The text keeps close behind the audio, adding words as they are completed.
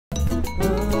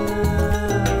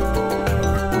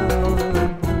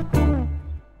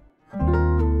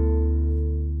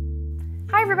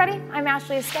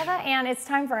Ashley Esqueda, and it's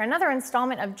time for another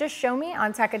installment of Just Show Me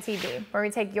on Tekka TV, where we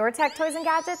take your tech toys and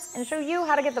gadgets and show you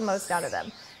how to get the most out of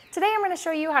them. Today I'm going to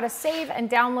show you how to save and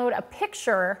download a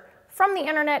picture from the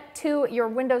internet to your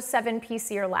Windows 7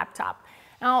 PC or laptop.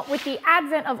 Now, with the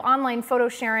advent of online photo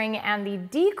sharing and the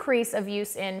decrease of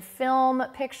use in film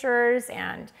pictures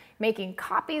and making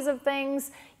copies of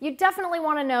things, you definitely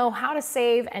want to know how to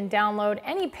save and download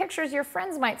any pictures your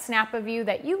friends might snap of you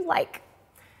that you like.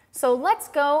 So let's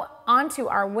go onto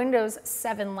our Windows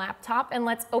 7 laptop and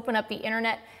let's open up the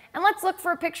internet and let's look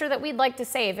for a picture that we'd like to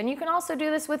save. And you can also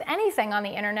do this with anything on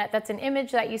the internet that's an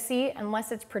image that you see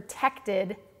unless it's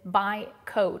protected by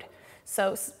code.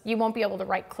 So you won't be able to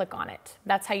right-click on it.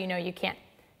 That's how you know you can't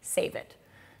save it.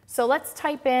 So let's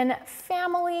type in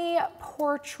family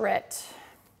portrait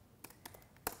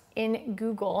in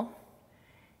Google.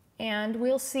 And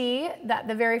we'll see that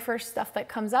the very first stuff that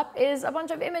comes up is a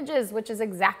bunch of images, which is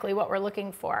exactly what we're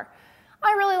looking for.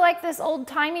 I really like this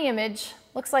old-timey image.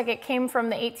 Looks like it came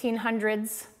from the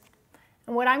 1800s.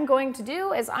 And what I'm going to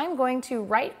do is I'm going to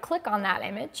right-click on that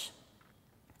image,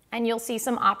 and you'll see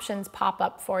some options pop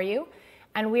up for you.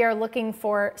 And we are looking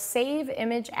for Save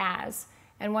Image As.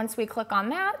 And once we click on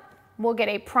that, we'll get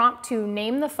a prompt to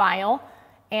name the file,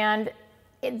 and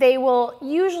they will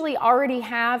usually already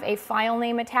have a file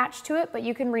name attached to it, but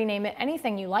you can rename it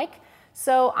anything you like.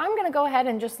 So I'm going to go ahead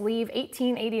and just leave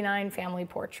 1889 Family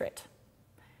Portrait.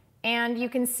 And you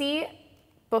can see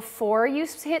before you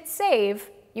hit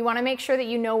save, you want to make sure that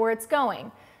you know where it's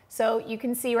going. So you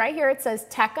can see right here it says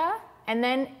Tekka and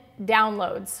then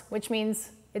Downloads, which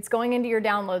means it's going into your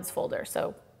Downloads folder.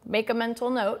 So make a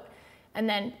mental note and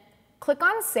then click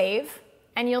on Save,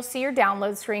 and you'll see your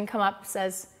download screen come up. It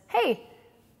says, hey,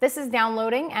 this is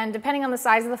downloading, and depending on the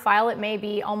size of the file, it may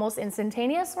be almost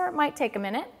instantaneous or it might take a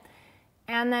minute.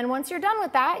 And then once you're done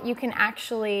with that, you can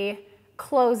actually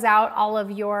close out all of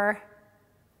your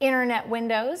internet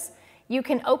windows. You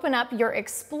can open up your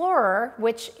Explorer,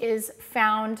 which is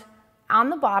found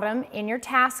on the bottom in your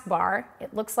taskbar.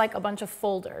 It looks like a bunch of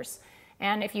folders.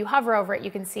 And if you hover over it, you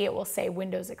can see it will say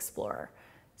Windows Explorer.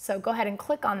 So go ahead and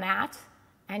click on that,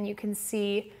 and you can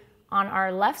see on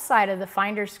our left side of the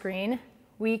Finder screen,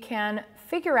 we can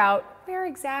figure out where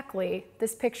exactly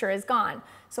this picture is gone.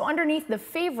 So underneath the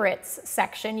Favorites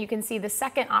section, you can see the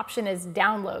second option is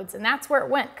Downloads, and that's where it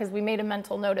went because we made a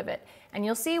mental note of it. And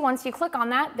you'll see once you click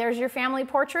on that, there's your family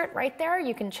portrait right there.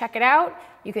 You can check it out,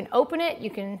 you can open it,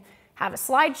 you can have a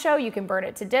slideshow, you can burn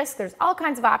it to disk. There's all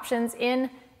kinds of options in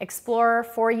Explorer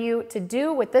for you to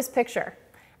do with this picture.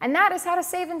 And that is how to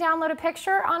save and download a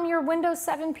picture on your Windows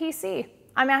 7 PC.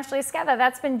 I'm Ashley Esqueda.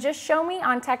 That's been Just Show Me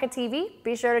on Tekka TV.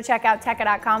 Be sure to check out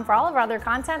tekka.com for all of our other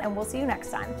content, and we'll see you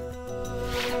next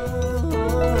time.